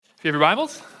If you have your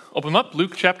Bibles, open them up.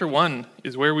 Luke chapter 1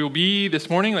 is where we will be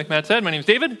this morning. Like Matt said, my name is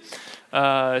David. Take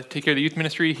care of the youth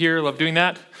ministry here. Love doing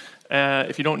that.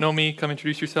 If you don't know me, come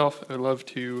introduce yourself. I would love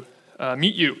to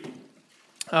meet you.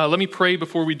 Let me pray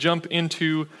before we jump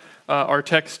into our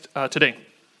text today.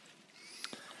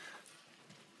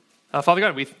 Father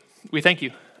God, we thank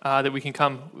you that we can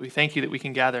come. We thank you that we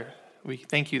can gather. We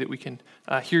thank you that we can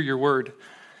hear your word.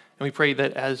 And we pray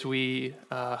that as we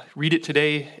read it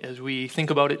today, as we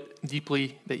think about it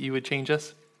deeply, that you would change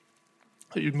us,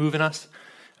 that you'd move in us,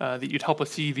 that you'd help us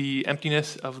see the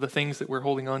emptiness of the things that we're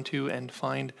holding on to and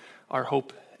find our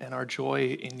hope and our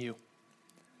joy in you.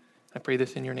 I pray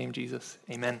this in your name, Jesus.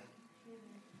 Amen.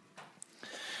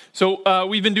 So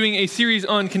we've been doing a series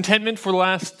on contentment for the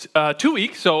last 2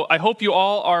 weeks, so I hope you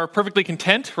all are perfectly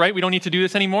content, right? We don't need to do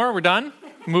this anymore. We're done.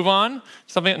 Move on?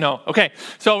 Something? No. Okay.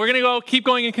 So we're going to keep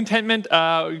going in contentment.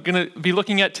 We're going to be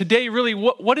looking at today really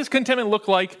what does contentment look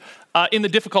like in the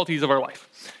difficulties of our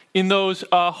life, in those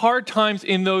hard times,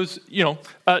 in those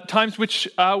times which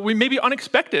we may be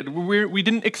unexpected. We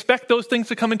didn't expect those things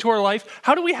to come into our life.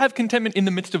 How do we have contentment in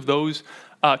the midst of those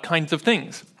kinds of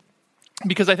things?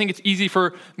 Because I think it's easy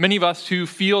for many of us to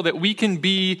feel that we can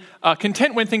be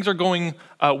content when things are going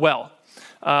well.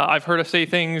 I've heard us say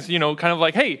things, kind of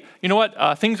like, hey, you know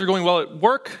what? Things are going well at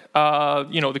work.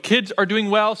 The kids are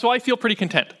doing well, so I feel pretty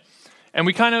content. And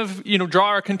we kind of, draw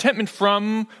our contentment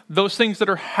from those things that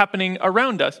are happening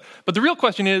around us. But the real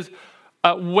question is,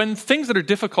 when things that are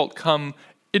difficult come,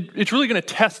 it's really going to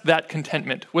test that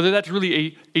contentment, whether that's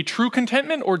really a true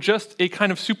contentment or just a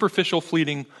kind of superficial,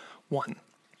 fleeting one.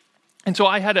 And so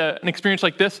I had an experience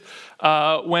like this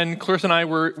when Clarissa and I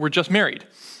were just married.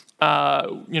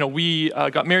 We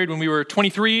got married when we were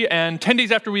 23, and 10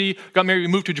 days after we got married, we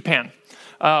moved to Japan.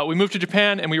 We moved to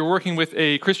Japan, and we were working with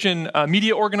a Christian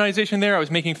media organization there. I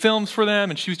was making films for them,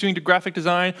 and she was doing the graphic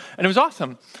design, and it was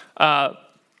awesome.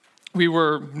 We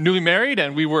were newly married,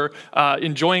 and we were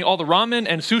enjoying all the ramen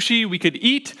and sushi we could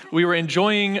eat. We were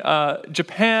enjoying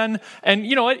Japan, and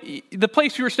you know what? The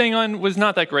place we were staying on was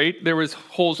not that great. There was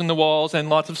holes in the walls and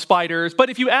lots of spiders. But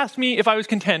if you asked me if I was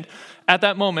content at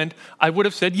that moment, I would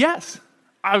have said yes.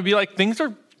 I would be like, things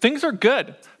are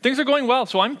good. Things are going well,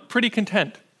 so I'm pretty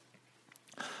content.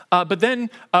 But then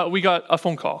we got a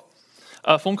phone call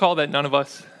that none of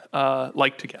us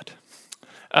like to get.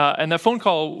 And that phone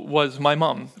call was my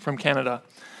mom from Canada.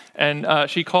 And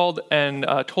she called and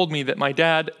told me that my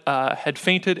dad had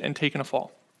fainted and taken a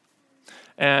fall.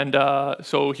 And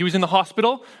so he was in the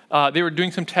hospital. They were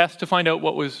doing some tests to find out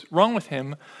what was wrong with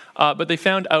him. But they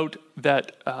found out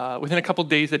that within a couple of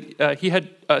days that he had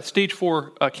stage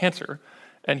 4 cancer,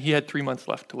 and he had 3 months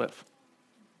left to live.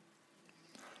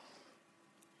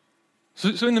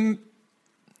 So in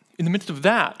the midst of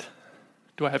that,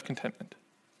 do I have contentment?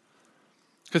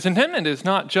 Because contentment is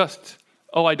not just,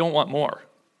 I don't want more.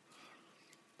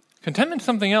 Contentment is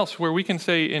something else where we can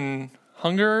say in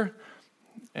hunger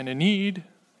and in need,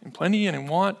 in plenty and in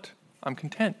want, I'm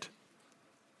content.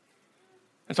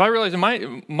 And so I realized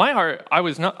in my heart, I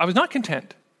was not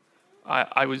content.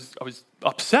 I was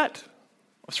upset.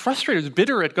 I was frustrated. I was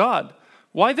bitter at God.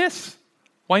 Why this?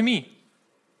 Why me?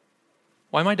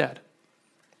 Why my dad?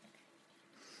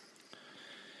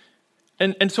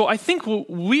 And so I think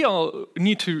what we all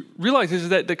need to realize is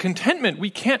that the contentment, we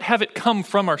can't have it come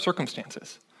from our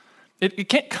circumstances. It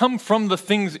can't come from the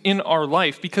things in our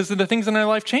life because the things in our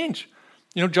life change.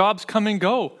 Jobs come and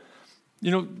go.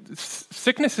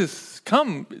 Sicknesses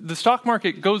come. The stock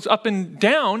market goes up and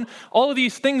down. All of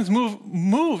these things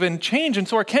move and change. And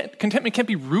so our contentment can't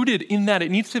be rooted in that. It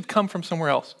needs to come from somewhere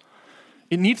else.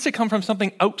 It needs to come from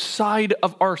something outside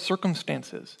of our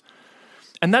circumstances.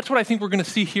 And that's what I think we're going to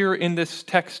see here in this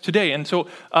text today. And so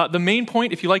the main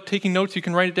point, if you like taking notes, you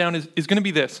can write it down, is going to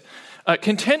be this.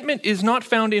 Contentment is not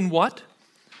found in what,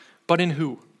 but in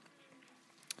who.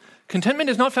 Contentment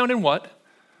is not found in what,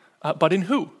 but in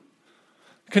who.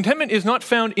 Contentment is not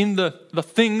found in the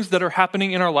things that are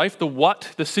happening in our life,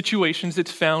 the situations.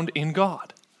 It's found in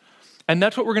God. And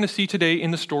that's what we're going to see today in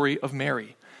the story of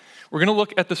Mary. We're going to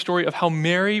look at the story of how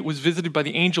Mary was visited by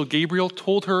the angel Gabriel,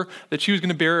 told her that she was going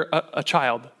to bear a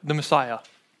child, the Messiah.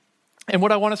 And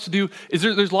what I want us to do is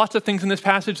there's lots of things in this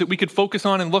passage that we could focus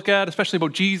on and look at, especially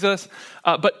about Jesus.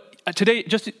 But today,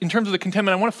 just in terms of the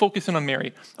contentment, I want to focus in on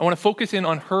Mary. I want to focus in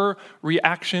on her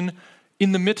reaction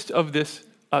in the midst of this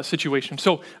situation.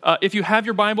 So if you have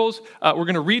your Bibles, we're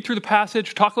going to read through the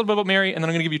passage, talk a little bit about Mary, and then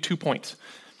I'm going to give you 2 points.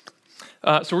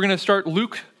 So we're going to start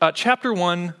Luke chapter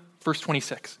 1, verse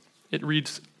 26. It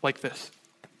reads like this.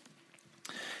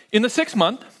 In the 6th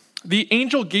month, the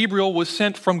angel Gabriel was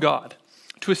sent from God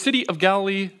to a city of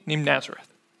Galilee named Nazareth,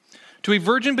 to a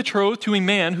virgin betrothed to a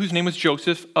man whose name was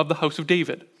Joseph of the house of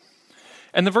David.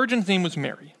 And the virgin's name was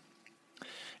Mary.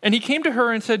 And he came to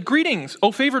her and said, "Greetings,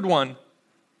 O favored one,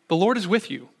 the Lord is with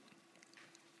you."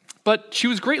 But she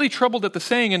was greatly troubled at the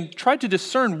saying and tried to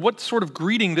discern what sort of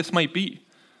greeting this might be.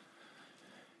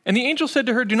 And the angel said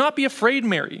to her, "Do not be afraid,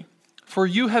 Mary, for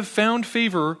you have found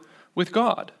favor with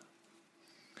God.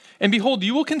 And behold,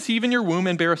 you will conceive in your womb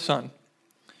and bear a son,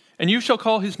 and you shall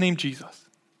call his name Jesus.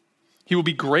 He will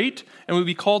be great and will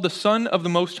be called the Son of the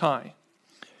Most High.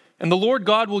 And the Lord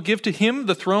God will give to him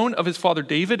the throne of his father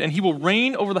David, and he will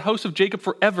reign over the house of Jacob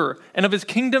forever, and of his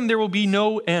kingdom there will be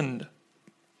no end."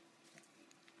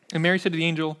 And Mary said to the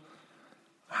angel,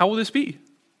 "How will this be,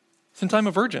 since I'm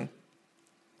a virgin?"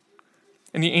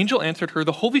 And the angel answered her,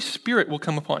 "The Holy Spirit will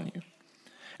come upon you,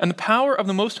 and the power of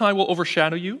the Most High will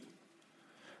overshadow you.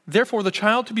 Therefore the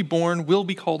child to be born will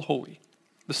be called Holy,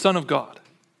 the Son of God.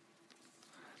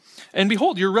 And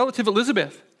behold, your relative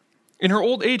Elizabeth, in her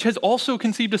old age, has also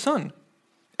conceived a son.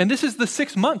 And this is the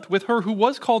 6th month with her who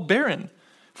was called barren,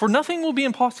 for nothing will be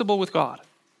impossible with God."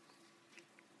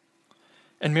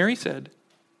 And Mary said,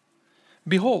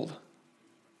 "Behold,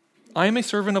 I am a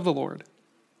servant of the Lord.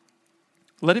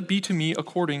 Let it be to me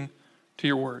according to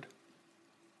your word."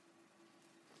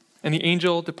 And the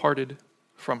angel departed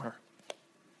from her.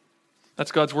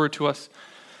 That's God's word to us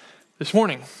this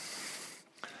morning.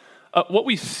 What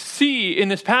we see in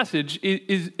this passage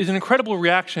is an incredible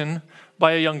reaction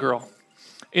by a young girl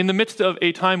in the midst of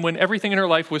a time when everything in her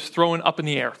life was thrown up in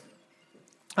the air.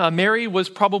 Mary was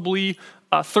probably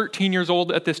 13 years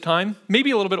old at this time,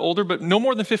 maybe a little bit older, but no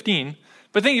more than 15.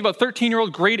 But think about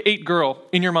 13-year-old grade 8 girl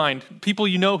in your mind, people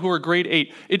you know who are grade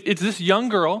 8. It's this young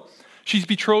girl. She's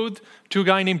betrothed to a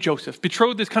guy named Joseph.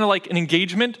 Betrothed is kind of like an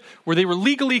engagement where they were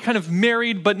legally kind of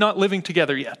married but not living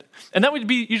together yet. And that would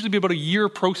usually be about a year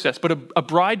process, but a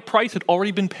bride price had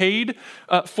already been paid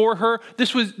for her.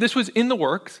 This was in the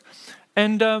works.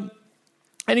 And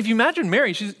if you imagine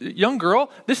Mary, she's a young girl,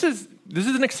 this is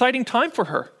an exciting time for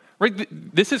her. Right?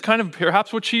 This is kind of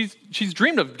perhaps what she's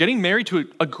dreamed of, getting married to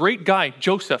a great guy,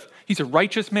 Joseph. He's a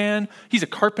righteous man. He's a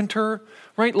carpenter,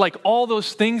 right? Like all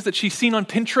those things that she's seen on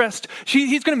Pinterest,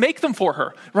 he's going to make them for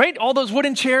her, right? All those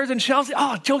wooden chairs and shelves.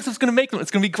 Oh, Joseph's going to make them. It's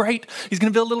going to be great. He's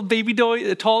going to build little baby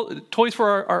toys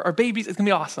for our babies. It's going to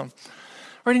be awesome.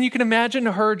 Right? And you can imagine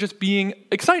her just being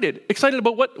excited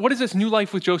about what is this new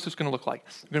life with Joseph's going to look like.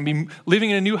 We're going to be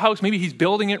living in a new house. Maybe he's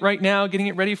building it right now, getting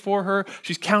it ready for her.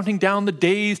 She's counting down the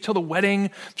days till the wedding.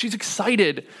 She's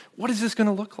excited. What is this going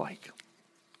to look like?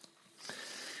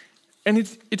 And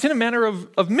it's in a matter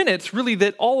of minutes, really,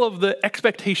 that all of the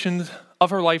expectations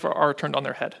of her life are turned on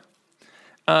their head.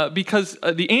 Because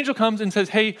the angel comes and says,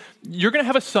 "Hey, you're going to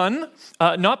have a son,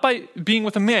 not by being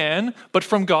with a man, but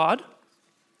from God."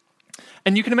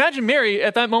 And you can imagine Mary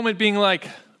at that moment being like,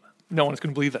 "No one's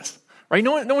going to believe this, right?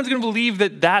 No one's going to believe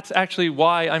that that's actually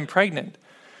why I'm pregnant."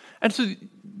 And so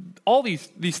all these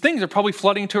things are probably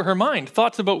flooding to her mind.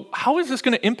 Thoughts about how is this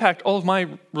going to impact all of my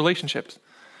relationships?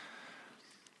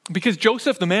 Because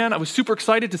Joseph, the man I was super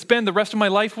excited to spend the rest of my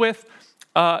life with,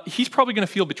 he's probably going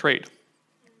to feel betrayed.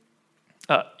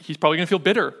 He's probably going to feel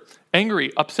bitter,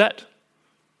 angry, upset.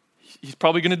 He's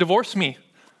probably going to divorce me.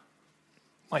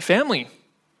 My family,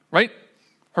 right?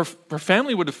 Her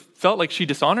family would have felt like she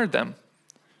dishonored them.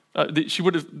 They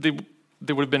would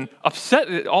have been upset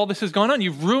that all this has gone on.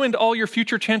 You've ruined all your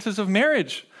future chances of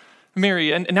marriage,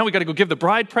 Mary. And now we got to go give the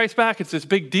bride price back. It's this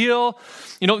big deal.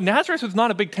 You know, Nazareth was not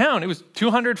a big town. It was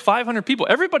 200, 500 people.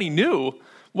 Everybody knew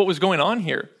what was going on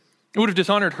here. It would have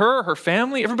dishonored her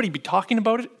family. Everybody would be talking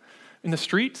about it in the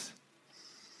streets.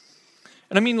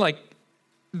 And I mean, like,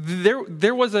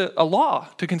 there was a law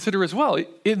to consider as well.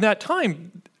 In that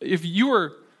time, if you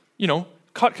were,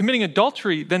 caught committing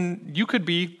adultery, then you could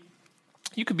be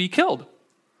killed.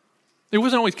 It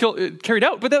wasn't always carried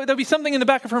out, but that'd be something in the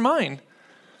back of her mind.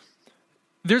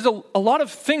 There's a lot of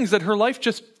things that her life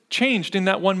just changed in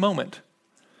that one moment,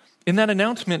 in that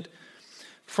announcement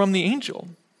from the angel.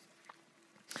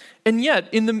 And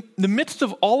yet, in the midst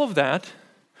of all of that,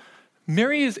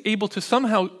 Mary is able to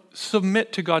somehow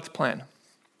submit to God's plan,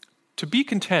 to be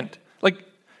content. Like,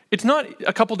 it's not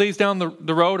a couple days down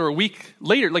the road or a week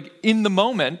later. Like, in the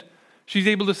moment, she's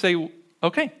able to say,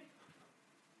 "Okay,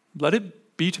 let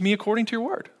it be to me according to your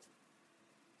word."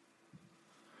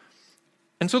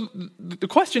 And so the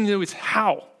question is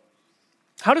how?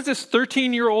 How does this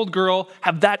 13-year-old girl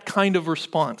have that kind of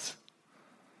response?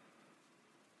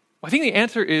 Well, I think the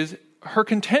answer is her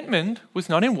contentment was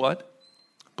not in what,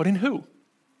 but in who.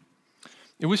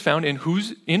 It was found in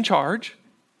who's in charge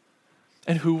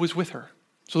and who was with her.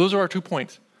 So those are our 2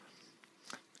 points.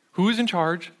 Who is in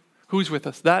charge, who's with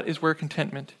us. That is where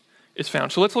contentment is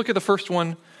found. So let's look at the first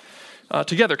one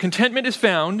together. Contentment is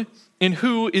found in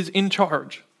who is in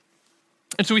charge.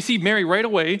 And so we see Mary right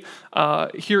away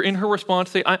here in her response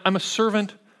say, I'm a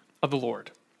servant of the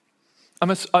Lord.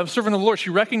 I'm a servant of the Lord. She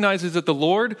recognizes that the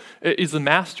Lord is the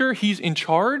master. He's in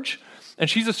charge, and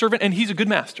she's a servant, and he's a good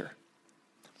master.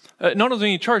 Not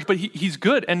only in charge, but he's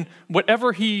good, and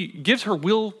whatever he gives her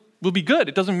will be good.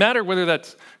 It doesn't matter whether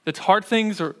that's hard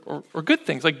things or good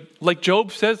things. Like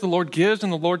Job says, the Lord gives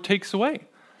and the Lord takes away.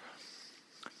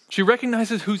 She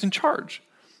recognizes who's in charge,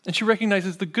 and she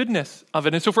recognizes the goodness of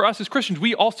it. And so for us as Christians,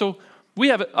 we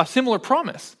have a similar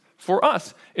promise for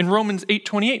us. In Romans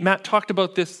 8:28, Matt talked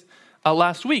about this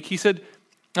last week. He said,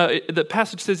 the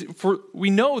passage says, "For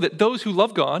we know that those who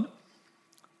love God,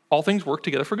 all things work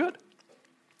together for good,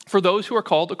 for those who are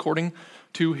called according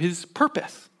to his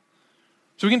purpose."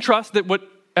 So we can trust that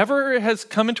whatever has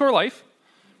come into our life,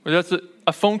 whether that's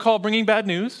a phone call bringing bad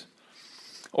news,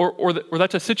 or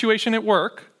that's a situation at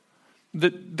work,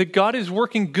 that God is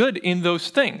working good in those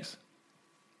things.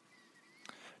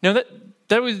 Now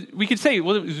that was, we could say,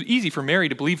 well, it was easy for Mary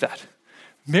to believe that.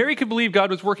 Mary could believe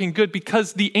God was working good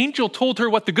because the angel told her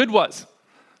what the good was.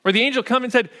 Where the angel come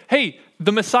and said, hey,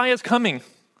 the Messiah's coming.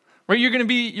 Right? You're going to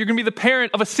be the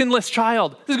parent of a sinless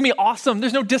child. This is going to be awesome.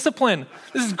 There's no discipline.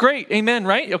 This is great. Amen,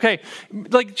 right? Okay.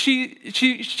 Like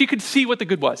she could see what the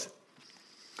good was.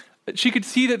 She could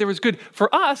see that there was good.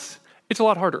 For us, it's a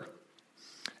lot harder.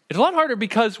 It's a lot harder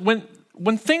because when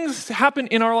things happen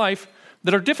in our life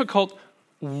that are difficult,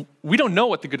 we don't know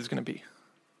what the good is going to be.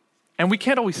 And we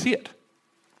can't always see it.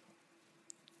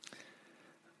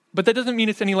 But that doesn't mean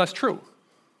it's any less true.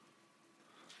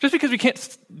 Just because we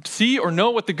can't see or know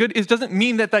what the good is doesn't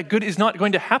mean that good is not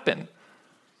going to happen.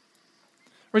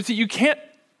 Right? So you can't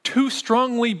too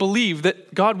strongly believe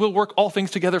that God will work all things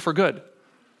together for good.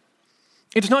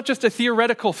 It's not just a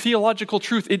theoretical, theological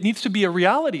truth. It needs to be a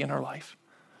reality in our life.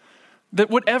 That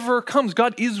whatever comes,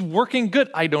 God is working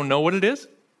good. I don't know what it is.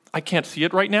 I can't see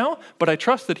it right now, but I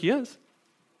trust that he is.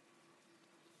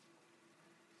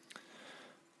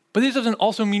 But this doesn't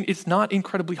also mean it's not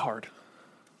incredibly hard.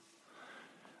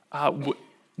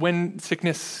 When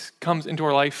sickness comes into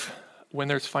our life, when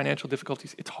there's financial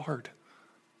difficulties, it's hard.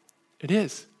 It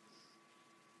is.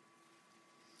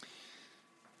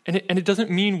 And it doesn't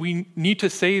mean we need to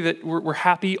say that we're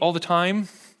happy all the time.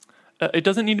 It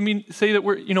doesn't need to say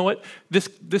that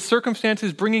this circumstance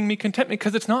is bringing me contentment,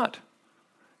 because it's not.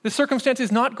 This circumstance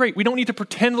is not great. We don't need to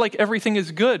pretend like everything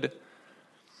is good,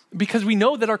 because we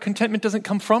know that our contentment doesn't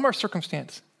come from our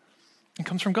circumstance. It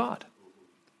comes from God.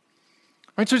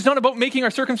 Right? So it's not about making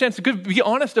our circumstance good. Be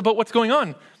honest about what's going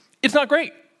on. It's not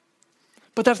great.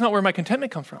 But that's not where my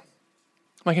contentment comes from.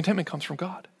 My contentment comes from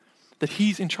God, that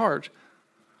he's in charge.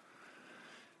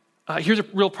 Here's a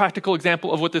real practical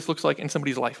example of what this looks like in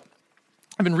somebody's life.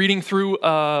 I've been reading through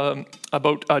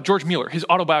about George Mueller, his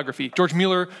autobiography. George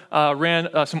Mueller ran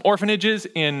some orphanages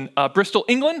in Bristol,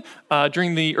 England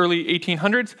during the early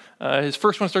 1800s. His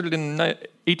first one started in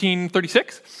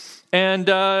 1836.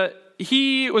 And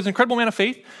he was an incredible man of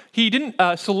faith. He didn't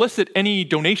solicit any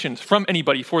donations from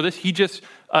anybody for this. He just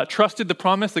trusted the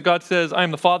promise that God says, I am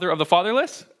the father of the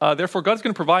fatherless. Therefore, God's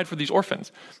going to provide for these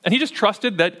orphans. And he just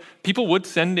trusted that people would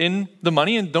send in the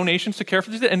money and donations to care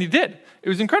for these. And he did. It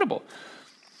was incredible.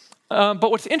 But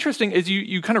what's interesting is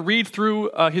you kind of read through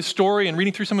his story and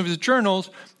reading through some of his journals,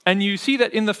 and you see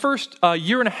that in the first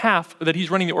year and a half that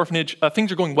he's running the orphanage,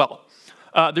 things are going well.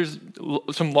 There's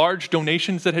some large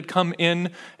donations that had come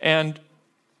in, and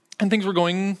things were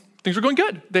going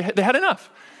good. They had enough.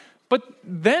 But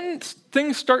then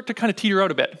things start to kind of teeter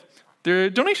out a bit. The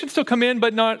donations still come in,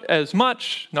 but not as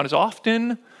much, not as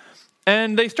often.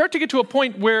 And they start to get to a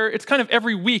point where it's kind of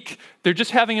every week. They're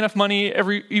just having enough money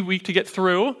every week to get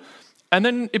through. And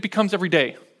then it becomes every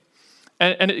day.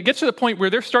 And it gets to the point where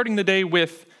they're starting the day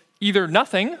with either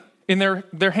nothing in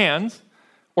their hands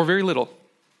or very little.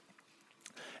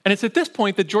 And it's at this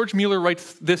point that George Mueller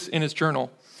writes this in his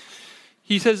journal.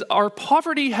 He says, our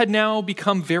poverty had now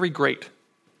become very great.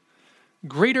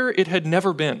 Greater it had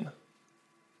never been.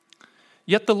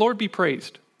 Yet the Lord be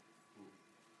praised.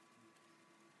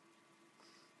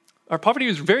 Our poverty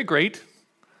was very great,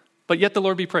 but yet the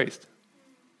Lord be praised.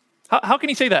 How can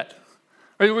he say that?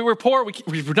 We're poor.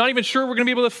 We're not even sure we're going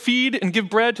to be able to feed and give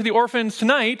bread to the orphans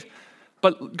tonight,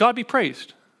 but God be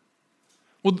praised.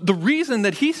 Well, the reason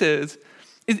that he says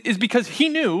is because he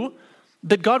knew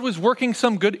that God was working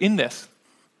some good in this.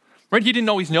 Right? He didn't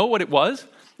always know what it was.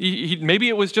 Maybe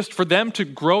it was just for them to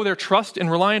grow their trust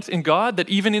and reliance in God, that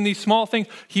even in these small things,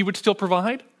 he would still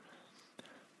provide.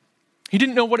 He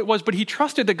didn't know what it was, but he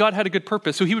trusted that God had a good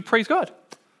purpose, so he would praise God.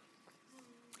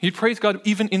 He'd praise God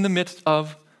even in the midst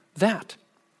of that.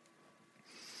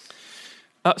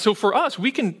 So for us,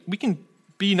 we can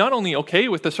be not only okay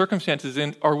with the circumstances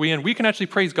we can actually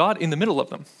praise God in the middle of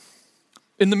them.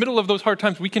 In the middle of those hard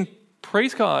times, we can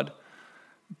praise God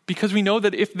because we know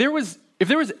that if there was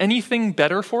anything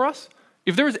better for us,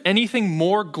 if there was anything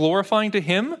more glorifying to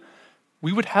him,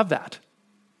 we would have that.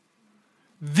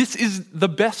 This is the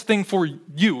best thing for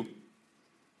you.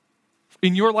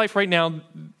 In your life right now,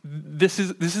 this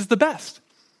is the best.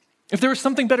 If there was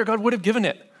something better, God would have given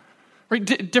it.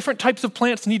 Right? Different types of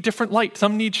plants need different light.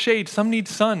 Some need shade. Some need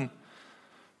sun.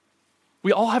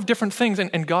 We all have different things,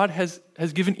 and God has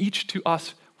given each to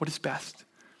us what is best.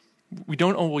 We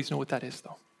don't always know what that is,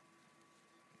 though.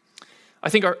 I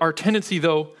think our tendency,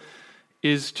 though,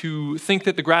 is to think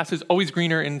that the grass is always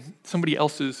greener in somebody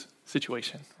else's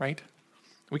situation, right?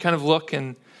 We kind of look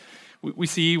and we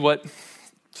see what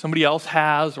somebody else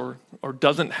has or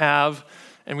doesn't have,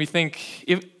 and we think,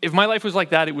 if my life was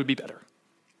like that, it would be better.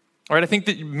 All right, I think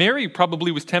that Mary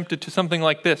probably was tempted to something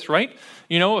like this, right?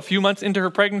 A few months into her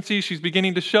pregnancy, she's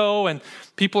beginning to show, and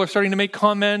people are starting to make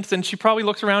comments, and she probably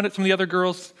looks around at some of the other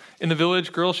girls in the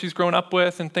village, girls she's grown up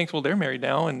with, and thinks, well, they're married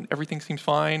now, and everything seems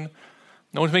fine.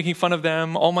 No one's making fun of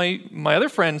them. All my other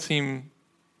friends seem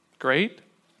great.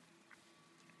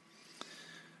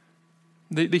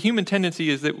 The human tendency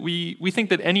is that we think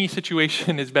that any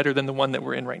situation is better than the one that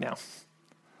we're in right now.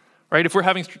 Right? If we're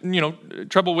having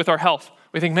trouble with our health,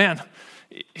 we think, man,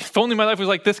 if only my life was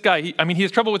like this guy. He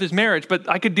has trouble with his marriage, but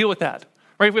I could deal with that.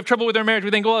 Right? If we have trouble with our marriage,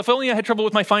 we think, well, if only I had trouble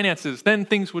with my finances, then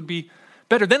things would be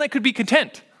better. Then I could be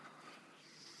content.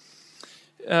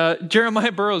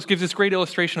 Jeremiah Burroughs gives this great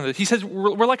illustration of this. He says,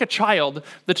 we're like a child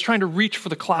that's trying to reach for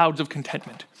the clouds of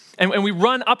contentment. And we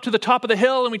run up to the top of the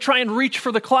hill and we try and reach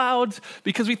for the clouds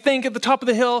because we think at the top of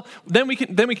the hill, then we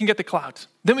can get the clouds.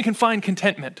 Then we can find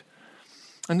contentment.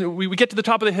 And we get to the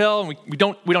top of the hill and we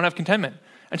don't have contentment.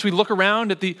 And so we look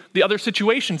around at the other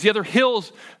situations, the other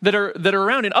hills that are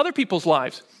around in other people's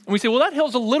lives. And we say, well, that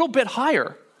hill's a little bit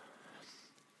higher.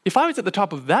 If I was at the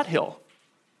top of that hill,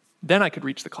 then I could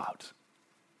reach the clouds.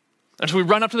 And so we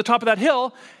run up to the top of that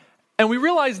hill and we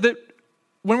realize that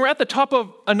when we're at the top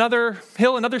of another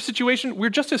hill, another situation,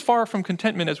 we're just as far from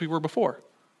contentment as we were before.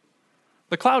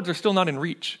 The clouds are still not in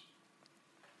reach.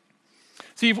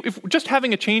 See, if just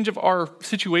having a change of our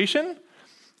situation,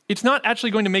 it's not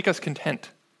actually going to make us content.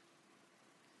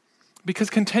 Because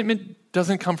contentment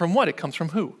doesn't come from what? It comes from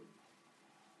who?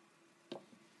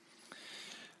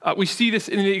 We see this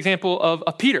in the example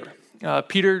of Peter.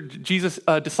 Peter, Jesus'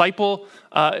 disciple.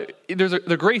 There's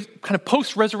the great kind of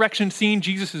post-resurrection scene.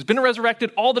 Jesus has been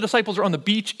resurrected. All the disciples are on the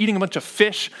beach eating a bunch of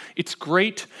fish. It's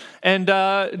great. And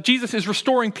Jesus is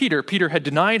restoring Peter. Peter had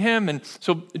denied him, and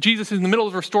so Jesus is in the middle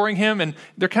of restoring him, and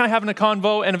they're kind of having a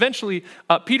convo. And eventually,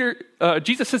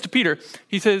 Jesus says to Peter,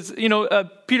 he says,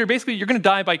 Peter, basically, you're going to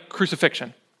die by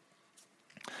crucifixion.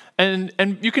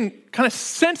 And you can kind of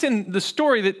sense in the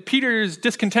story that Peter's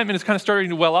discontentment is kind of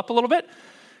starting to well up a little bit.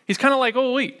 He's kind of like,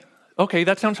 oh, wait, okay,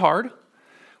 that sounds hard.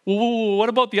 Well, what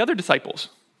about the other disciples?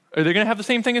 Are they going to have the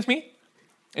same thing as me?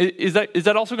 Is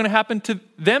that also going to happen to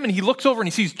them? And he looks over and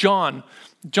he sees John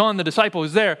the disciple,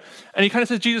 is there. And he kind of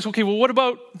says, Jesus, okay, well, what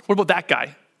about that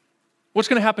guy? What's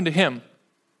going to happen to him?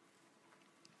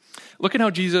 Look at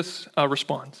how Jesus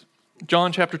responds.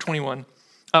 John chapter 21.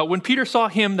 When Peter saw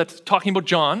him, that's talking about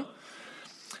John,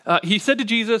 he said to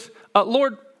Jesus,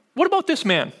 Lord, what about this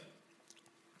man?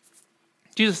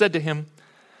 Jesus said to him,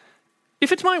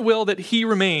 if it's my will that he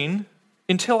remain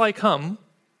until I come,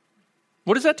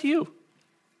 what is that to you?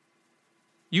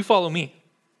 You follow me.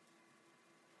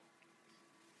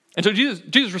 And so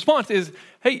Jesus' response is,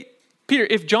 hey, Peter,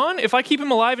 if I keep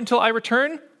him alive until I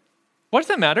return, what does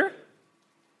that matter?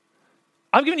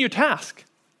 I've given you a task.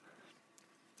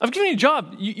 I've given you a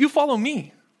job. You follow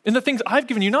me in the things I've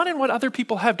given you, not in what other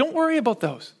people have. Don't worry about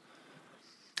those.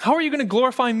 How are you going to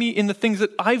glorify me in the things that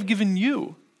I've given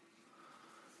you?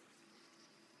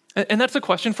 And that's a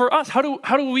question for us. How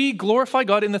do we glorify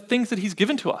God in the things that he's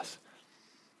given to us?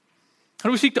 How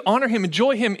do we seek to honor him,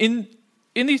 enjoy him in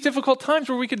these difficult times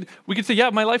where we could say,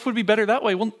 yeah, my life would be better that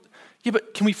way. Well, yeah,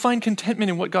 but can we find contentment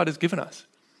in what God has given us?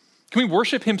 Can we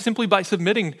worship him simply by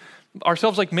submitting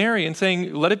ourselves like Mary and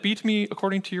saying, let it be to me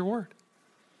according to your word?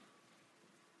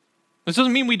 This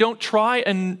doesn't mean we don't try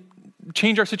and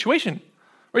change our situation.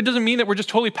 It doesn't mean that we're just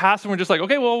totally passive and we're just like,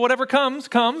 okay, well, whatever comes,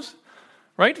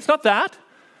 right? It's not that.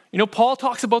 Paul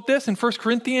talks about this in 1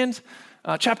 Corinthians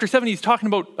chapter 7. He's talking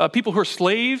about people who are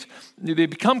slaves. They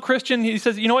become Christian. He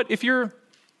says, you know what? If you're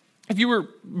if you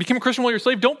became a Christian while you're a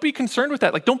slave, don't be concerned with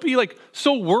that. Like, don't be like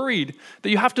so worried that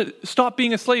you have to stop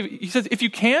being a slave. He says, if you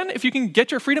can get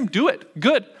your freedom, do it.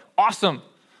 Good, awesome.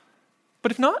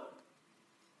 But if not,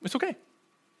 it's okay.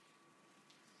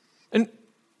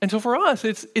 And so for us,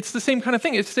 it's the same kind of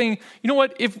thing. It's saying,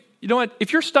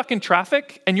 if you're stuck in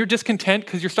traffic and you're discontent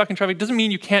because you're stuck in traffic, it doesn't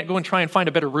mean you can't go and try and find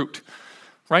a better route,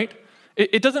 right?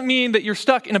 It doesn't mean that you're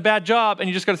stuck in a bad job and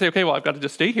you just got to say, okay, well, I've got to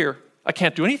just stay here. I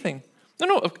can't do anything.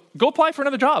 No, go apply for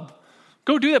another job.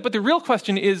 Go do that. But the real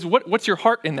question is, what's your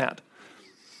heart in that?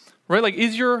 Right? Like,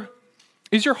 is your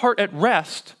heart at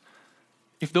rest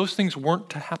if those things weren't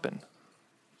to happen?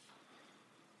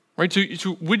 Right?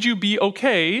 So would you be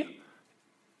okay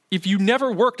if you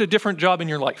never worked a different job in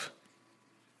your life?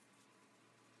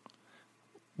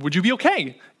 Would you be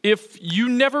okay if you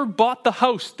never bought the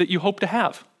house that you hope to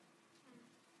have?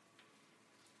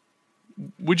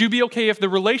 Would you be okay if the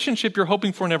relationship you're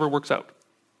hoping for never works out?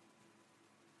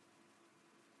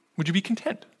 Would you be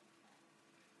content?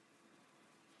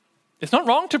 It's not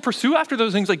wrong to pursue after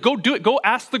those things. Like, go do it. Go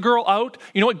ask the girl out.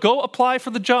 You know what? Go apply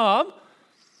for the job.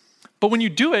 But when you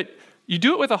do it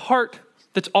with a heart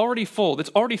that's already full, that's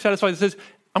already satisfied, that says,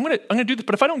 I'm gonna do this,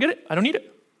 but if I don't get it, I don't need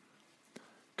it.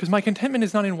 Because my contentment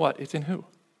is not in what? It's in who?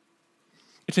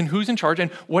 It's in who's in charge, and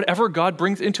whatever God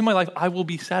brings into my life, I will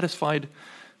be satisfied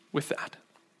with that.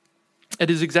 It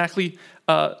is exactly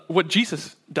what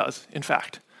Jesus does, in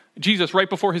fact. Jesus, right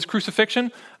before his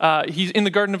crucifixion, he's in the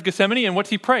Garden of Gethsemane, and what's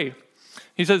he pray?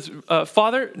 He says,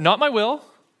 Father, not my will,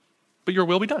 but your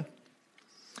will be done.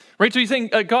 Right? So he's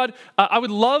saying, God, I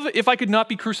would love if I could not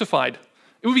be crucified.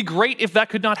 It would be great if that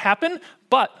could not happen,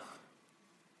 but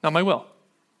not my will,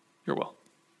 your will.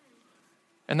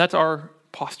 And that's our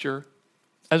posture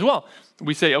as well.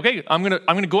 We say, okay, I'm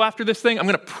gonna go after this thing. I'm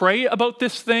gonna pray about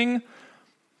this thing.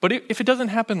 But if it doesn't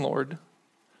happen, Lord,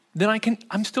 then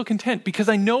I'm still content because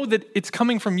I know that it's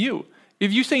coming from you.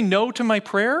 If you say no to my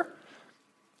prayer,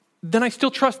 then I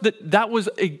still trust that was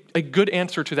a good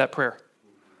answer to that prayer.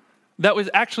 That was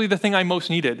actually the thing I most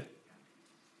needed.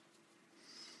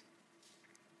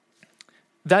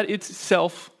 That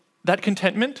itself, that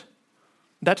contentment,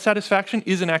 that satisfaction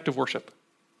is an act of worship.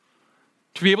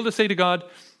 To be able to say to God,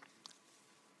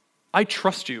 I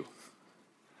trust you.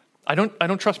 I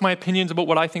don't trust my opinions about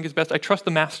what I think is best. I trust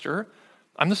the master.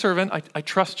 I'm the servant. I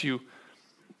trust you.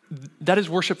 That is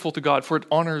worshipful to God, for it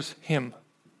honors him.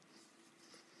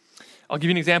 I'll give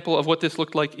you an example of what this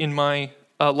looked like in my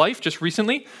life just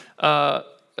recently.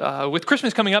 With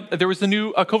Christmas coming up, there was the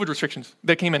new COVID restrictions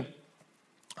that came in.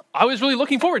 I was really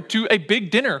looking forward to a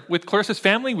big dinner with Clarissa's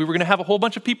family. We were going to have a whole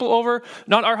bunch of people over,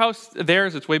 not our house,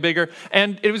 theirs, it's way bigger.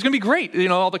 And it was going to be great.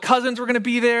 All the cousins were going to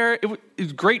be there. It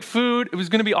was great food. It was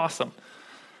going to be awesome.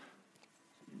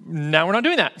 Now we're not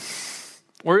doing that.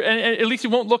 And at least it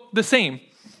won't look the same.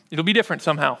 It'll be different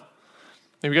somehow.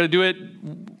 Maybe we got to do it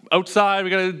outside. We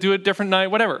got to do it different night,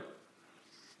 whatever.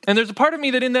 And there's a part of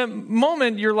me that in that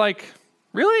moment, you're like,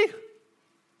 really?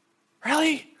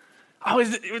 Really?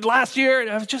 It was last year, and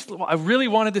I really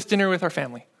wanted this dinner with our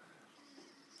family.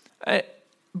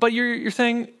 But you're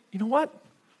saying, you know what?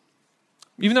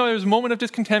 Even though there was a moment of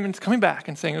discontentment, it's coming back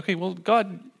and saying, okay, well,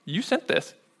 God, you sent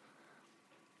this.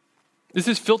 This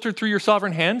is filtered through your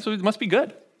sovereign hand, so it must be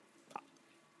good.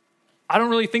 I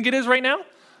don't really think it is right now,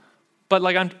 but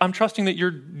like I'm trusting that you're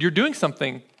doing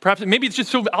something. Perhaps maybe it's just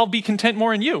so I'll be content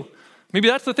more in you. Maybe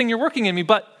that's the thing you're working in me,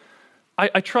 but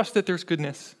I trust that there's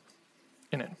goodness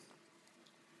in it.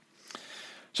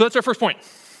 So that's our first point.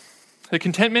 The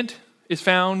contentment is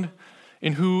found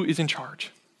in who is in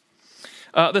charge.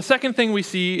 The second thing we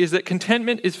see is that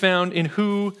contentment is found in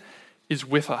who is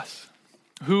with us.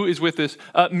 Who is with us?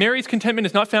 Mary's contentment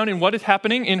is not found in what is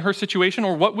happening in her situation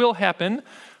or what will happen.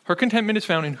 Her contentment is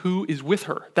found in who is with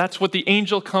her. That's what the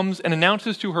angel comes and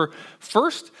announces to her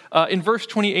first. In verse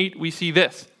 28, we see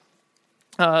this.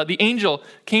 The angel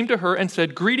came to her and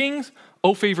said, "Greetings,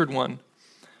 O favored one.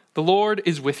 The Lord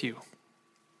is with you."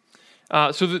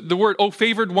 So the word, "O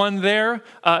favored one" there,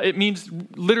 it means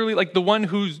literally like the one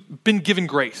who's been given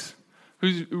grace,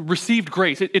 who's received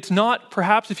grace. It's not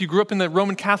perhaps if you grew up in the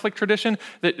Roman Catholic tradition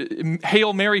that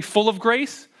Hail Mary full of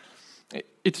grace.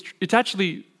 It's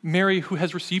actually Mary who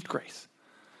has received grace.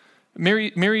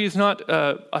 Mary is not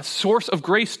a source of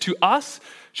grace to us.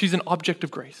 She's an object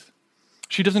of grace.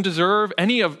 She doesn't deserve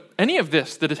any of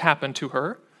this that has happened to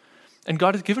her. And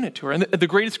God has given it to her. And the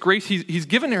greatest grace he's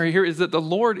given her here is that the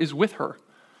Lord is with her.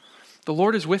 The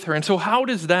Lord is with her. And so how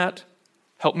does that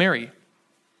help Mary?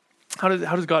 How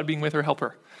does God being with her help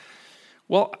her?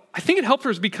 Well, I think it helps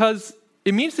her because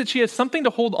it means that she has something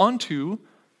to hold on to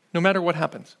no matter what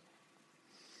happens.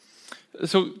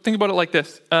 So think about it like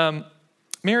this.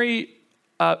 Mary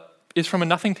is from a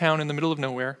nothing town in the middle of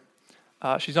nowhere.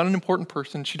 She's not an important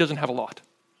person. She doesn't have a lot,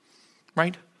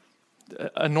 right?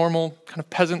 A normal kind of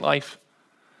peasant life.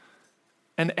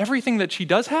 And everything that she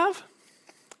does have,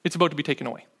 it's about to be taken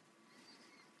away.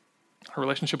 Her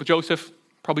relationship with Joseph,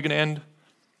 probably going to end.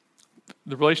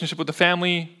 The relationship with the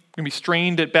family, going to be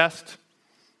strained at best,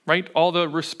 right? All the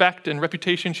respect and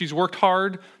reputation she's worked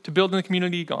hard to build in the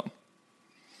community, gone.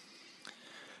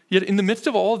 Yet in the midst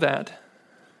of all of that,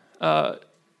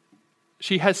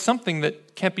 she has something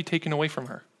that can't be taken away from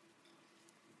her.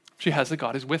 She has that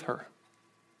God is with her.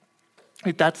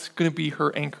 Right? That's going to be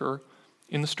her anchor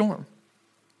in the storm.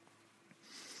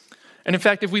 And in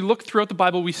fact, if we look throughout the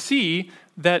Bible, we see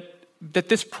that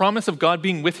this promise of God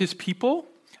being with his people,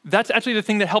 that's actually the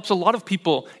thing that helps a lot of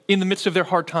people in the midst of their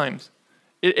hard times.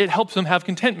 It helps them have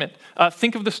contentment.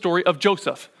 Think of the story of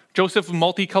Joseph. Joseph,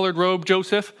 multicolored robe,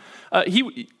 Joseph.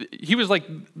 He was like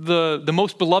the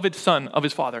most beloved son of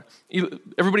his father.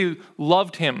 Everybody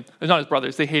loved him. It's not his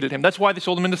brothers. They hated him. That's why they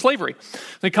sold him into slavery.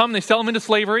 They come, they sell him into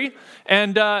slavery,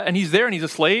 and he's there, and he's a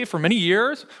slave for many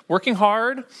years, working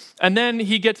hard, and then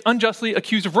he gets unjustly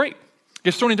accused of rape.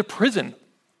 Gets thrown into prison.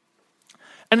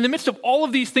 And in the midst of all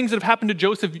of these things that have happened to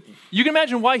Joseph, you can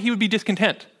imagine why he would be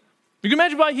discontent. You can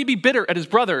imagine why he'd be bitter at his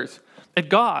brothers, at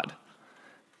God.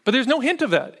 But there's no hint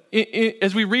of that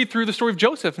as we read through the story of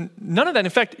Joseph. None of that.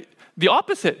 In fact, the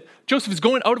opposite. Joseph is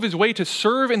going out of his way to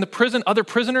serve in the prison, other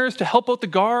prisoners, to help out the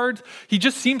guards. He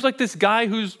just seems like this guy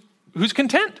who's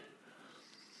content.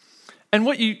 And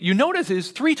what you notice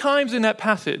is 3 times in that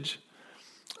passage,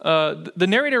 the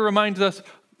narrator reminds us,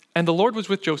 and the Lord was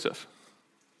with Joseph,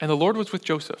 and the Lord was with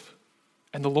Joseph,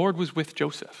 and the Lord was with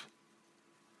Joseph.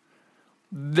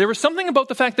 There was something about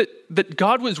the fact that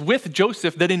God was with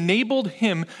Joseph that enabled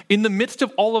him, in the midst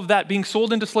of all of that, being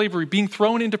sold into slavery, being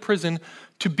thrown into prison,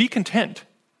 to be content.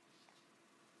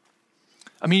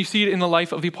 I mean, you see it in the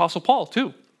life of the Apostle Paul,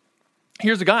 too.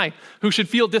 Here's a guy who should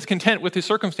feel discontent with his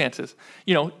circumstances.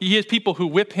 You know, he has people who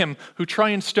whip him, who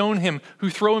try and stone him, who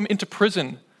throw him into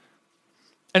prison.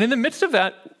 And in the midst of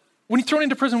that, when he's thrown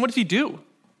into prison, what does he do?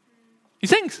 He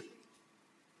sings.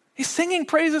 He's singing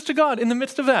praises to God in the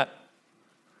midst of that.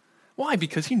 Why?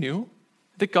 Because he knew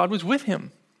that God was with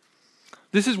him.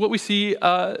 This is what we see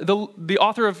the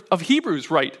author of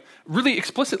Hebrews write really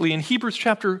explicitly in Hebrews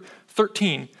chapter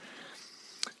 13.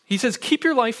 He says, keep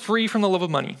your life free from the love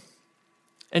of money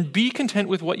and be content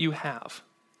with what you have.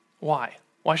 Why?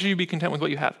 Why should you be content with what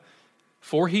you have?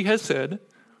 For he has said,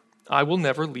 I will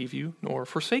never leave you nor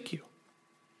forsake you.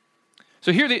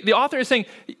 So here the author is saying,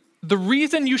 the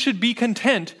reason you should be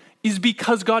content is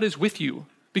because God is with you.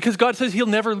 Because God says he'll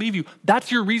never leave you. That's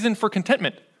your reason for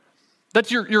contentment.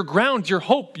 That's your ground, your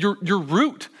hope, your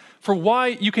root for why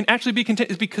you can actually be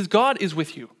content is because God is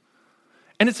with you.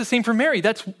 And it's the same for Mary.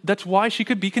 That's why she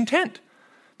could be content.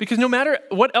 Because no matter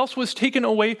what else was taken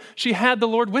away, she had the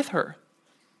Lord with her.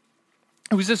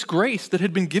 It was this grace that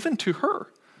had been given to her.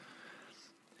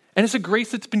 And it's a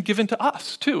grace that's been given to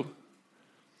us too.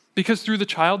 Because through the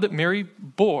child that Mary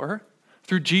bore,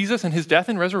 through Jesus and his death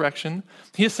and resurrection,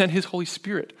 he has sent his Holy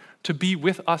Spirit to be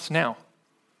with us now.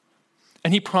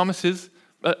 And he promises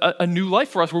a new life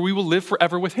for us where we will live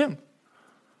forever with him.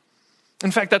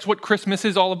 In fact, that's what Christmas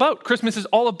is all about. Christmas is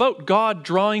all about God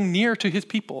drawing near to his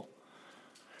people.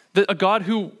 A God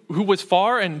who was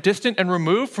far and distant and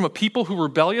removed from a people who were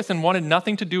rebellious and wanted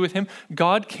nothing to do with him,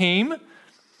 God came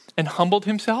and humbled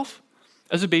himself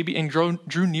as a baby and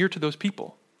drew near to those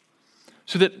people.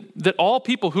 So that all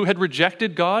people who had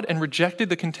rejected God and rejected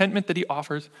the contentment that he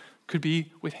offers could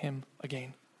be with him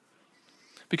again.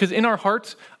 Because in our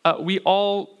hearts, we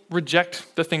all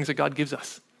reject the things that God gives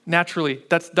us. Naturally,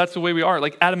 that's the way we are.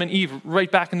 Like Adam and Eve,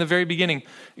 right back in the very beginning.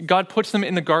 God puts them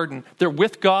in the garden. They're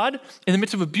with God in the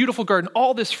midst of a beautiful garden,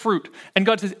 all this fruit. And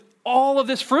God says, all of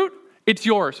this fruit, it's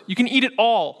yours. You can eat it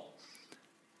all,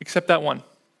 except that one.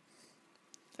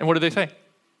 And what do they say?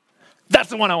 That's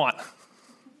the one I want.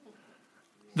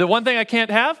 The one thing I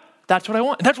can't have, that's what I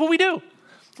want. And that's what we do,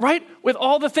 right? With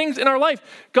all the things in our life.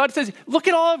 God says, look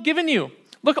at all I've given you.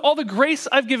 Look at all the grace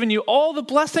I've given you, all the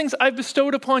blessings I've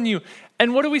bestowed upon you.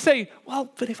 And what do we say? Well,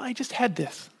 but if I just had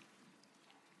this,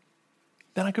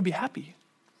 then I could be happy.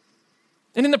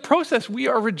 And in the process, we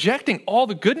are rejecting all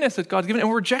the goodness that God's given, and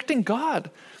we're rejecting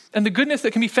God and the goodness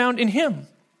that can be found in him.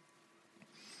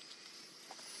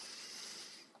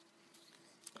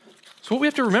 So what we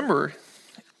have to remember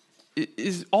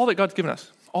is all that God's given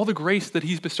us, all the grace that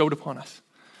he's bestowed upon us.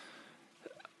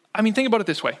 I mean, think about it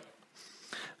this way.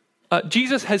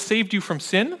 Jesus has saved you from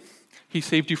sin. He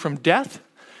saved you from death.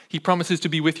 He promises to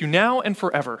be with you now and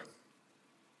forever.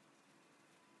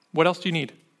 What else do you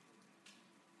need?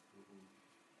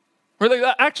 Or like,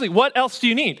 actually, what else do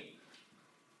you need?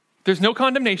 There's no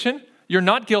condemnation. You're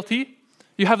not guilty.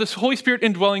 You have this Holy Spirit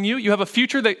indwelling you. You have a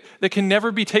future that can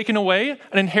never be taken away,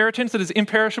 an inheritance that is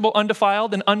imperishable,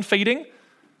 undefiled, and unfading.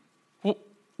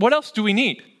 What else do we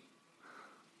need?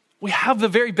 We have the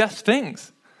very best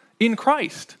things in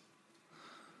Christ.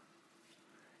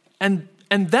 And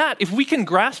that, if we can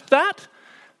grasp that,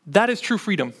 that is true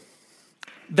freedom.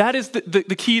 That is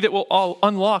the key that will all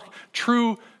unlock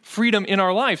true freedom in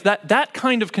our lives. That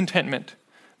kind of contentment.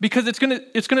 Because it's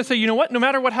gonna say, you know what? No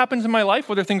matter what happens in my life,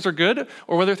 whether things are good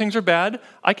or whether things are bad,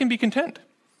 I can be content.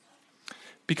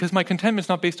 Because my contentment is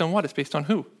not based on what? It's based on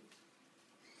who?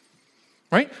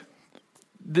 Right?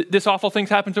 This awful thing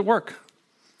happens at work.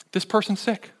 This person's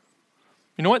sick.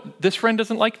 You know what? This friend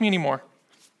doesn't like me anymore.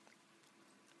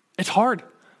 It's hard,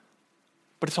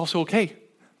 but it's also okay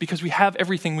because we have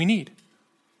everything we need.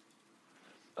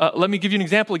 Let me give you an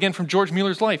example again from George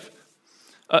Mueller's life.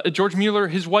 George Mueller,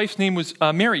 his wife's name was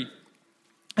Mary,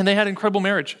 and they had an incredible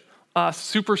marriage.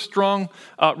 Super strong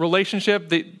relationship.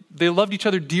 They loved each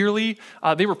other dearly.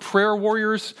 They were prayer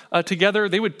warriors together.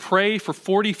 They would pray for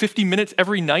 40, 50 minutes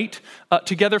every night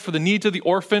together for the needs of the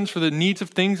orphans, for the needs of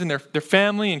things in their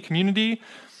family and community.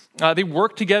 They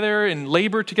worked together and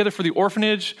labored together for the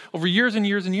orphanage over years and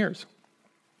years and years.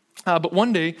 But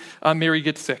one day, Mary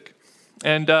gets sick,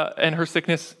 and her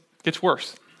sickness gets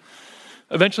worse.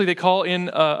 Eventually, they call in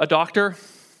a doctor,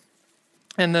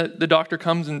 and the doctor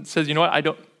comes and says, you know what, I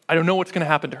don't know what's going to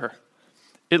happen to her.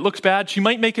 It looks bad. She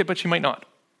might make it, but she might not.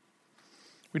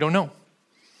 We don't know.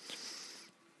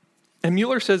 And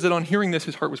Mueller says that on hearing this,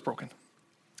 his heart was broken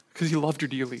because he loved her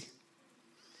dearly.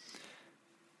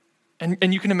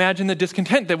 And you can imagine the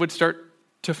discontent that would start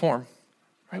to form.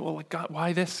 Right? Well, like, God,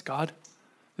 why this, God?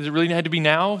 Does it really have to be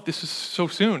now? This is so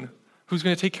soon. Who's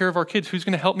going to take care of our kids? Who's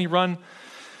going to help me run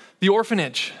the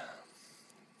orphanage?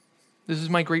 This is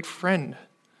my great friend.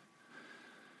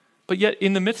 But yet,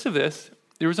 in the midst of this,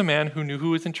 there was a man who knew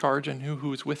who was in charge and knew who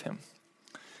was with him.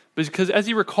 Because as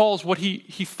he recalls what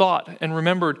he thought and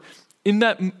remembered in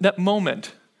that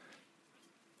moment,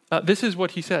 this is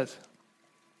what he says.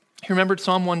 He remembered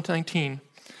Psalm 119.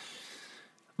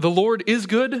 The Lord is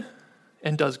good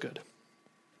and does good.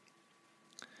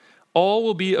 All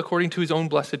will be according to his own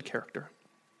blessed character.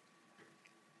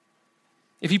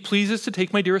 If he pleases to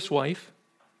take my dearest wife,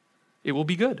 it will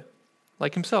be good,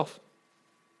 like himself.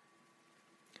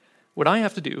 What I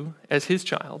have to do as his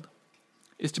child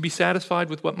is to be satisfied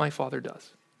with what my Father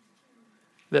does,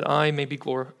 that I may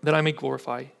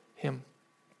glorify him.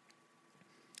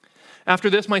 After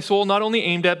this, my soul not only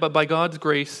aimed at, but by God's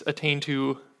grace attained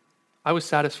to, I was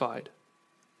satisfied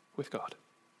with God.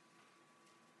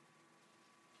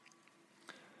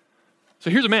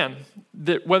 So here's a man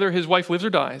that whether his wife lives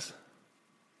or dies,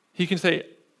 he can say,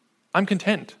 I'm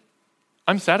content.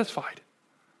 I'm satisfied.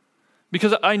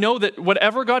 Because I know that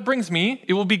whatever God brings me,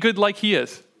 it will be good like he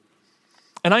is.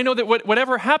 And I know that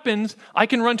whatever happens, I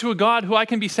can run to a God who I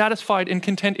can be satisfied and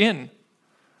content in.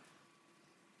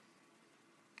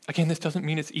 Again, this doesn't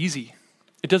mean it's easy.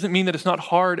 It doesn't mean that it's not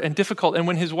hard and difficult. And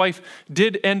when his wife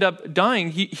did end up dying,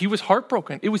 he was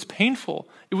heartbroken. It was painful.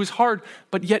 It was hard.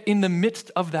 But yet in the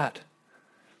midst of that,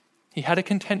 he had a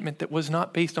contentment that was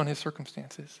not based on his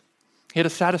circumstances. He had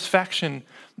a satisfaction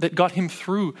that got him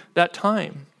through that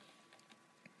time.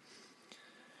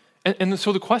 And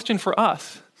so the question for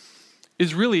us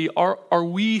is really, are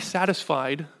we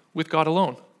satisfied with God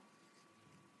alone?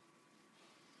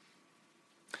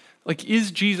 Like,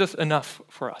 is Jesus enough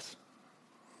for us?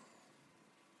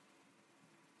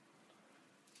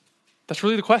 That's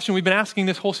really the question we've been asking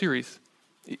this whole series.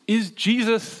 Is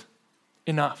Jesus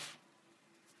enough?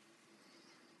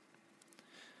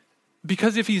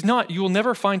 Because if he's not, you will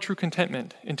never find true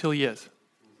contentment until he is.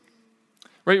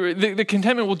 Right? The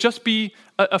contentment will just be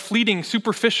a fleeting,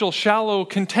 superficial, shallow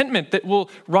contentment that will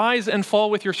rise and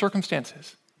fall with your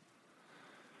circumstances.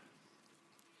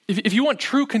 If you want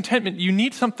true contentment, you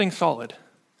need something solid.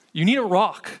 You need a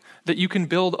rock that you can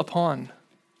build upon.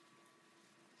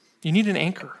 You need an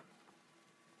anchor.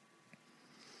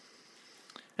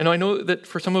 And I know that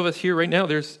for some of us here right now,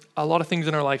 there's a lot of things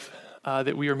in our life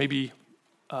that we are maybe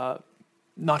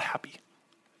not happy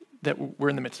that we're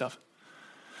in the midst of.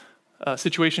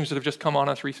 Situations that have just come on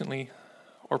us recently,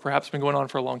 or perhaps been going on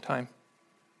for a long time.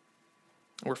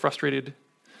 We're frustrated,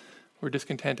 we're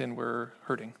discontent, and we're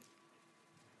hurting.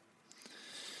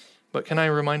 But can I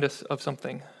remind us of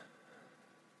something?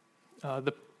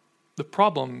 The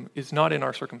problem is not in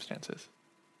our circumstances.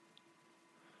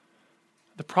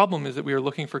 The problem is that we are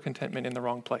looking for contentment in the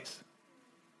wrong place.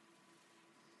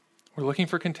 We're looking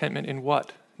for contentment in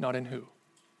what? not in who.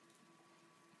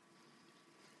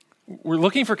 We're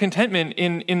looking for contentment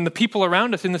in the people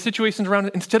around us, in the situations around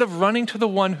us, instead of running to the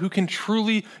one who can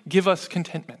truly give us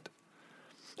contentment.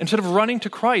 Instead of running to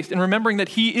Christ and remembering that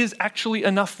he is actually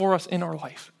enough for us in our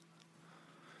life.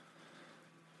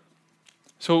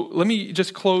 So let me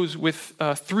just close with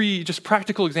 3 just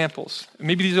practical examples.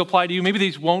 Maybe these will apply to you, maybe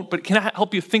these won't, but can I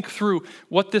help you think through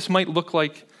what this might look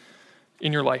like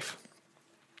in your life?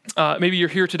 Maybe you're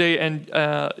here today and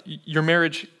your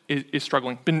marriage is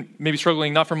struggling. Been maybe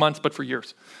struggling not for months, but for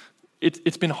years.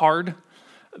 It's been hard.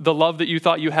 The love that you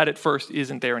thought you had at first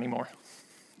isn't there anymore.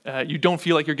 You don't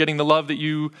feel like you're getting the love that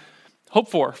you hope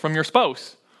for from your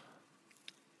spouse.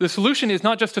 The solution is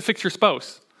not just to fix your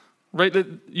spouse, right? That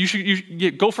you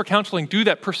should go for counseling, do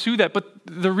that, pursue that. But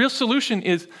the real solution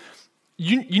is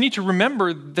you need to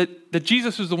remember that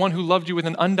Jesus is the one who loved you with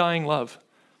an undying love.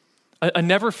 A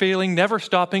never failing, never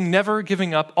stopping, never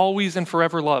giving up, always and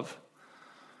forever love.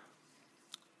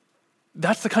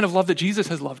 That's the kind of love that Jesus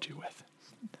has loved you with.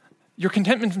 Your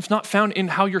contentment is not found in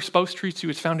how your spouse treats you,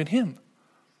 it's found in him.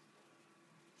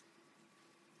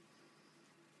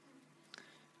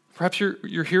 Perhaps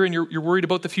you're here and you're worried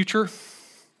about the future.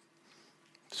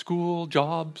 School,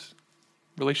 jobs,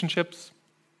 relationships.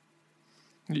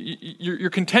 Your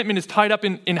contentment is tied up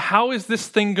in how is this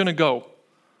thing going to go?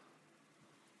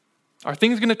 Are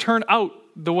things going to turn out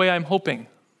the way I'm hoping?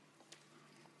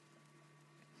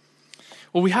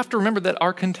 Well, we have to remember that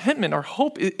our contentment, our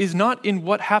hope is not in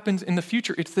what happens in the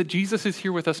future. It's that Jesus is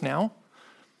here with us now.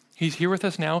 He's here with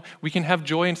us now. We can have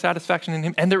joy and satisfaction in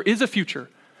him. And there is a future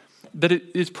that it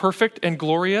is perfect and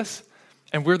glorious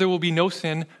and where there will be no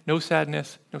sin, no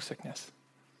sadness, no sickness.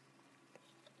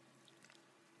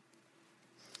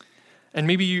 And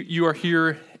maybe you are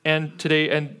here and today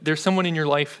and there's someone in your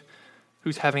life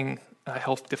who's having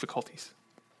health difficulties.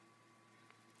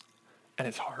 And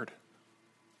it's hard.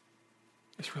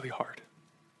 It's really hard.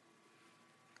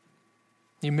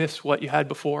 You miss what you had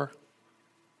before.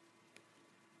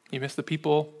 You miss the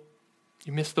people.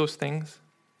 You miss those things.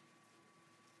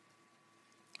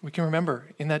 We can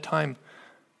remember in that time,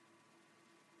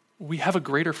 we have a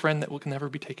greater friend that will never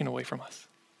be taken away from us.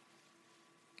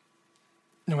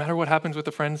 No matter what happens with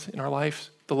the friends in our lives,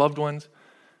 the loved ones,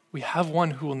 we have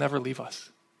one who will never leave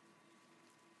us,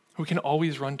 who we can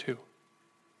always run to.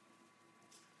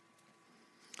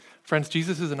 Friends,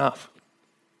 Jesus is enough.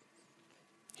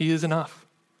 He is enough.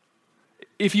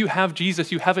 If you have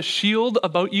Jesus, you have a shield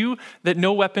about you that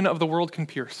no weapon of the world can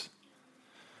pierce.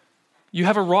 You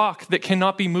have a rock that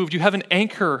cannot be moved. You have an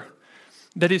anchor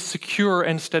that is secure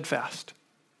and steadfast.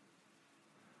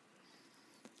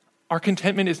 Our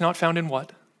contentment is not found in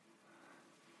what?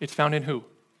 It's found in who?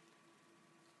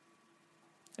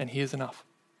 And he is enough.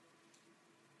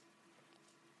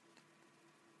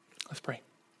 Let's pray.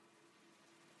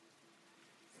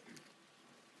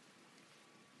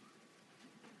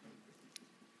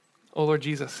 Oh Lord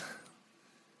Jesus,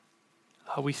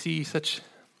 we see such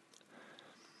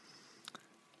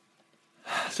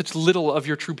little of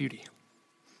your true beauty.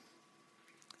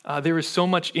 There is so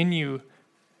much in you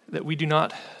that we do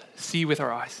not see with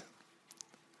our eyes.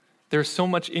 There is so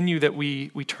much in you that we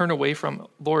turn away from.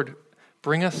 Lord,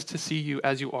 bring us to see you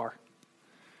as you are.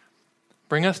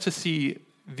 Bring us to see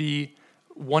the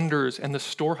wonders and the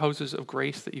storehouses of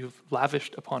grace that you've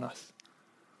lavished upon us.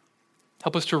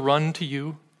 Help us to run to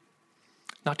you,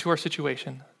 not to our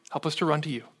situation. Help us to run to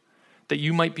you, that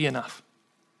you might be enough.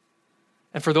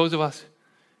 And for those of us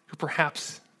who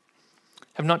perhaps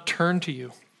have not turned to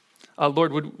you,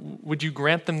 Lord, would you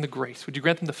grant them the grace? Would you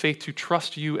grant them the faith to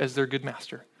trust you as their good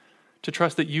master, to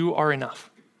trust that you are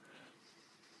enough?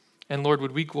 And Lord,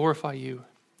 would we glorify you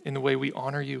in the way we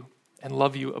honor you and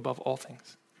love you above all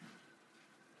things?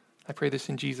 I pray this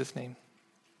in Jesus' name.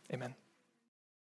 Amen.